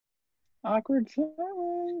Awkward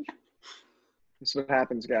silence. This is what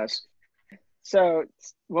happens, guys. So,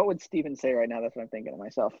 what would Steven say right now? That's what I'm thinking to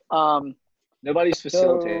myself. Nobody's So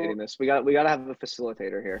facilitating this. We got to have a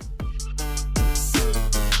facilitator here.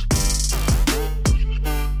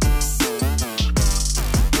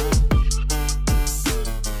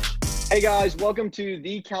 Hey guys, welcome to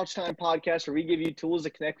the Couch Time Podcast, where we give you tools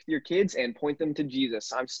to connect with your kids and point them to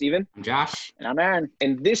Jesus. I'm Steven. I'm Josh. and I'm Aaron.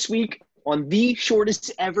 And this week on the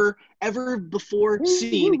shortest ever before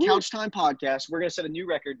seen Couch Time Podcast, we're going to set a new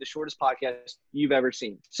record, the shortest podcast you've ever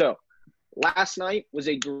seen. So last night was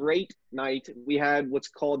a great night. We had what's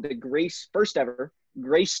called the first ever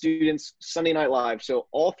Grace Students Sunday Night Live. So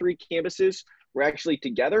all three campuses were actually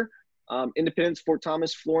together. Independence, Fort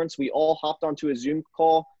Thomas, Florence, we all hopped onto a Zoom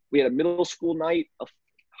call. We had a middle school night, a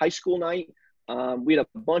high school night. We had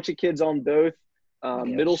a bunch of kids on both.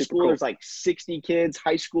 Middle school, there's like 60 kids.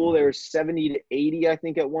 High school, there was 70 to 80, I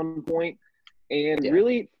think, at one point. And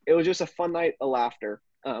really, it was just a fun night of laughter.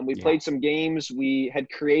 We played some games. We had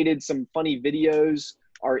created some funny videos.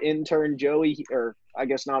 Our intern, Joey, or I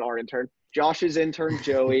guess not our intern, Josh's intern,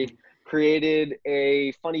 Joey, created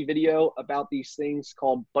a funny video about these things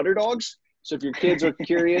called butter dogs. So if your kids are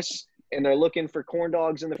curious and they're looking for corn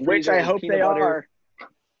dogs in the freezer, Which I hope they are.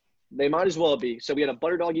 They might as well be. So we had a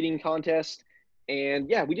butter dog eating contest. And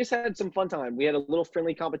yeah, we just had some fun time. We had a little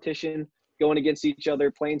friendly competition going against each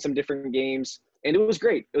other, playing some different games. And it was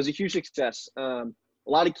great. It was a huge success. A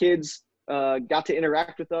lot of kids got to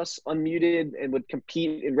interact with us unmuted and would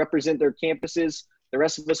compete and represent their campuses. The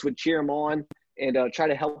rest of us would cheer them on and try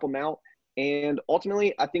to help them out. And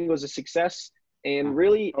ultimately, I think it was a success. And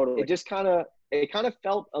really, it just kind of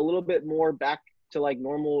felt a little bit more back to like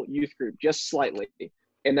normal youth group, just slightly.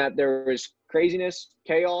 And that there was craziness,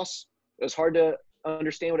 chaos. It was hard to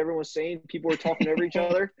understand what everyone was saying. People were talking over each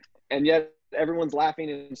other, and yet everyone's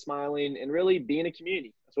laughing and smiling and really being a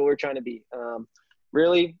community. That's what we're trying to be.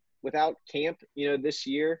 Really, without camp, this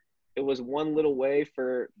year, it was one little way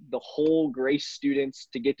for the whole Grace students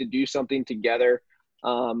to get to do something together,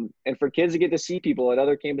 and for kids to get to see people at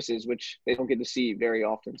other campuses, which they don't get to see very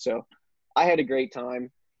often. So I had a great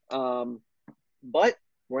time, but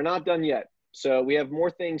we're not done yet. So we have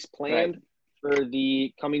more things planned for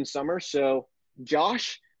the coming summer. So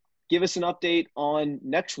Josh, give us an update on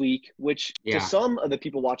next week, which to some of the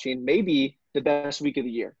people watching may be the best week of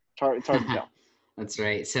the year. It's hard to tell. That's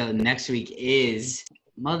right. So next week is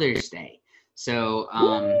Mother's Day. So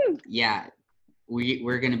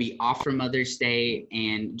we're going to be off for Mother's Day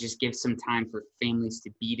and just give some time for families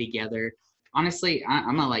to be together. Honestly,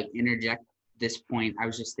 I'm going to interject this point. I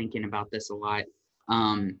was just thinking about this a lot.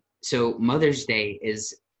 So Mother's Day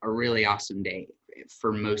is a really awesome day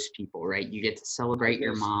for most people, right? You get to celebrate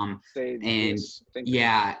your mom,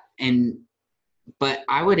 but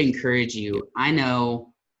I would encourage you. I know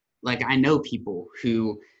people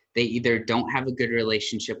who they either don't have a good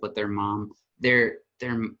relationship with their mom, their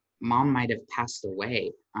mom might have passed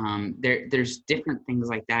away. There's different things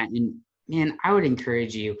like that. And man, I would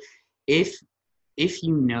encourage you, if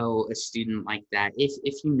you know a student like that,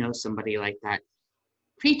 if you know somebody like that,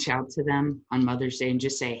 reach out to them on Mother's Day and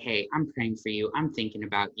just say, hey, I'm praying for you. I'm thinking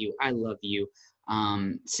about you. I love you.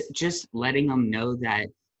 Just letting them know that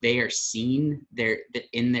they are seen. They're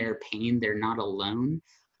in their pain. They're not alone.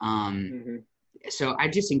 So I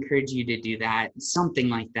just encourage you to do that, something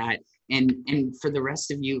like that. And for the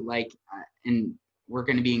rest of you, and we're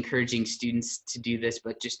going to be encouraging students to do this,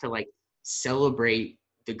 but just to celebrate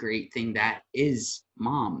the great thing that is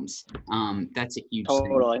moms. That's a huge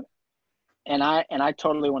thing. And I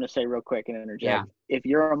totally want to say real quick and interject. If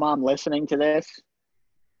you're a mom listening to this,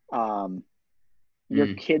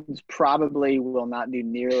 your kids probably will not do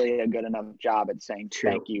nearly a good enough job at saying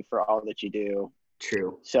thank you for all that you do.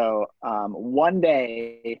 True. So one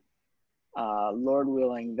day, Lord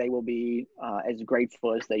willing, they will be as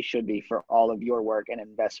grateful as they should be for all of your work and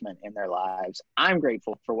investment in their lives. I'm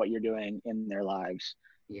grateful for what you're doing in their lives.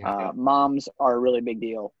 Moms are a really big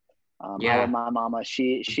deal. I love my mama.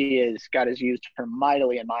 She is, God has used her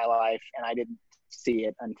mightily in my life, and I didn't see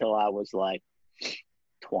it until I was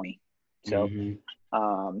 20. So,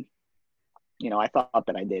 I thought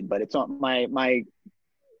that I did, but it's on my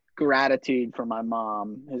gratitude for my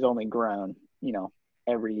mom has only grown,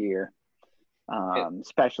 every year,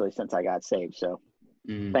 especially since I got saved. So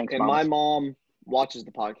thanks, and Mom. my mom watches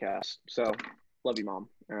the podcast. So love you, Mom.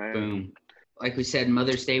 All right. Boom. Like we said,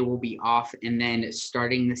 Mother's Day will be off, and then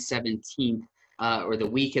starting the 17th, or the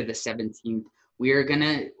week of the 17th, we're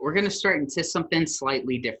gonna start into something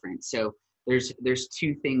slightly different. So there's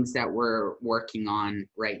two things that we're working on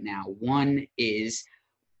right now. One is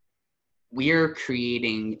we are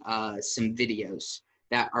creating some videos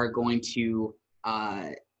that are going to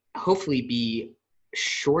hopefully be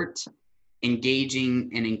short, engaging,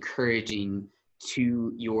 and encouraging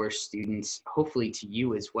to your students, hopefully to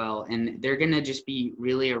you as well. And they're going to just be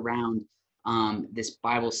really around this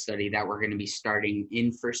Bible study that we're going to be starting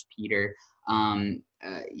in First Peter.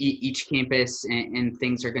 Each campus and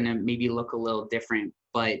things are going to maybe look a little different,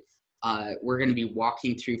 but we're going to be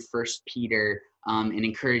walking through First Peter and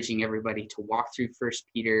encouraging everybody to walk through First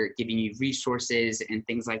Peter, giving you resources and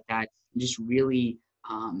things like that, and just really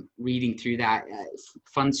reading through that.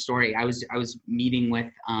 Fun story. I was meeting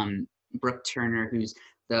with Brooke Turner, who's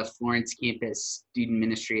the Florence campus student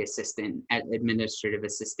ministry administrative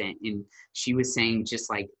assistant, and she was saying just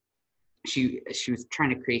like she was trying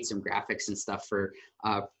to create some graphics and stuff for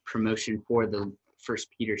promotion for the First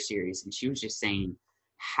Peter series, and she was just saying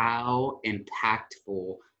how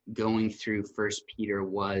impactful going through First Peter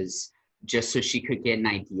was, just so she could get an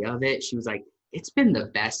idea of it. She was like, it's been the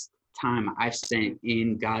best time I've spent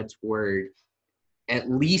in God's word at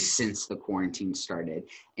least since the quarantine started.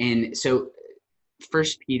 And so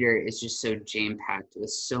First Peter is just so jam-packed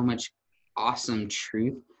with so much awesome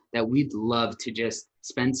truth that we'd love to just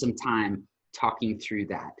spend some time talking through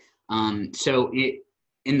that. So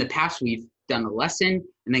in the past, we've done a lesson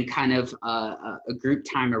and then kind of a group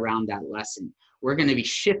time around that lesson. We're going to be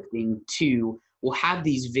shifting to, we'll have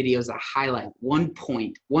these videos that highlight one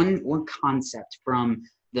point, one concept from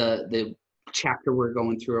the chapter we're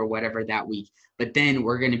going through or whatever that week. But then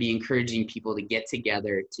we're going to be encouraging people to get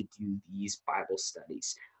together to do these Bible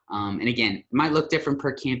studies. And again, it might look different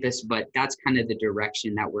per campus, but that's kind of the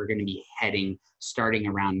direction that we're going to be heading starting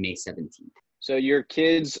around May 17th. So your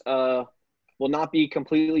kids will not be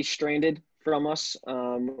completely stranded from us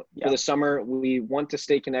for the summer. We want to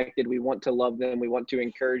stay connected. We want to love them. We want to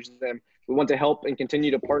encourage them. We want to help and continue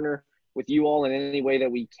to partner with you all in any way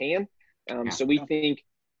that we can. So we think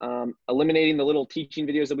eliminating the little teaching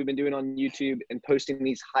videos that we've been doing on YouTube and posting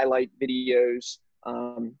these highlight videos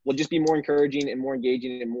will just be more encouraging and more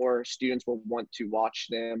engaging, and more students will want to watch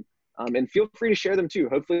them. And feel free to share them too.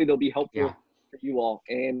 Hopefully they'll be helpful for you all.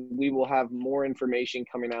 And we will have more information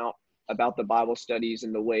coming out about the Bible studies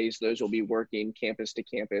and the ways those will be working campus to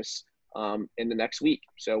campus in the next week.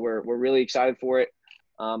 So we're really excited for it.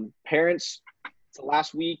 Parents, it's the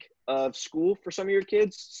last week of school for some of your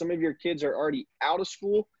kids. Some of your kids are already out of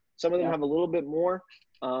school. Some of them have a little bit more.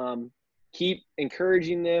 Keep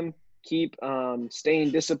encouraging them. Keep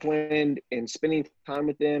staying disciplined and spending time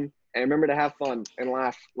with them. And remember to have fun and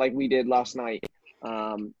laugh like we did last night.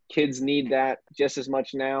 Kids need that just as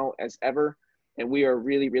much now as ever. And we are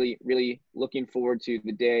really, really, really looking forward to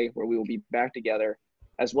the day where we will be back together,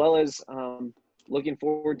 as well as looking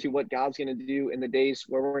forward to what God's going to do in the days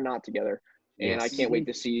where we're not together. And I can't wait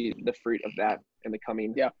to see the fruit of that in the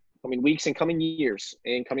coming weeks and coming years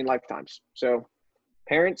and coming lifetimes. So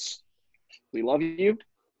parents, we love you.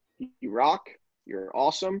 You rock. You're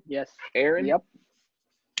awesome. Yes. Aaron.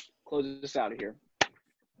 Close us out of here.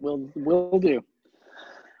 Will do.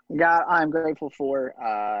 God, I'm grateful for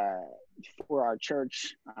our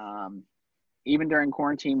church. Even during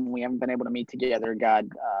quarantine, when we haven't been able to meet together, God,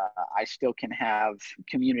 I still can have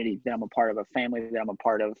community that I'm a part of, a family that I'm a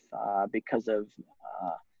part of, because of,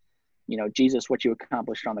 Jesus, what you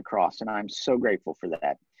accomplished on the cross. And I'm so grateful for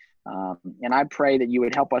that. And I pray that you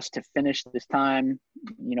would help us to finish this time,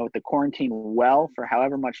 with the quarantine well for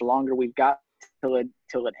however much longer we've got till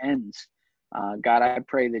it ends. God, I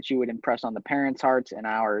pray that you would impress on the parents' hearts and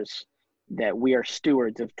ours that we are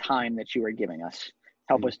stewards of time that you are giving us.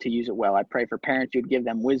 Help us to use it well. I pray for parents, you'd give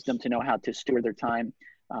them wisdom to know how to steward their time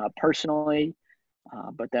personally,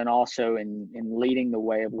 but then also in leading the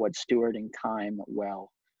way of what stewarding time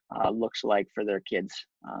well looks like for their kids.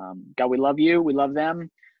 God, we love you. We love them.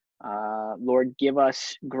 Lord, give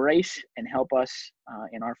us grace and help us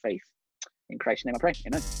in our faith. In Christ's name I pray.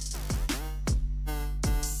 Amen.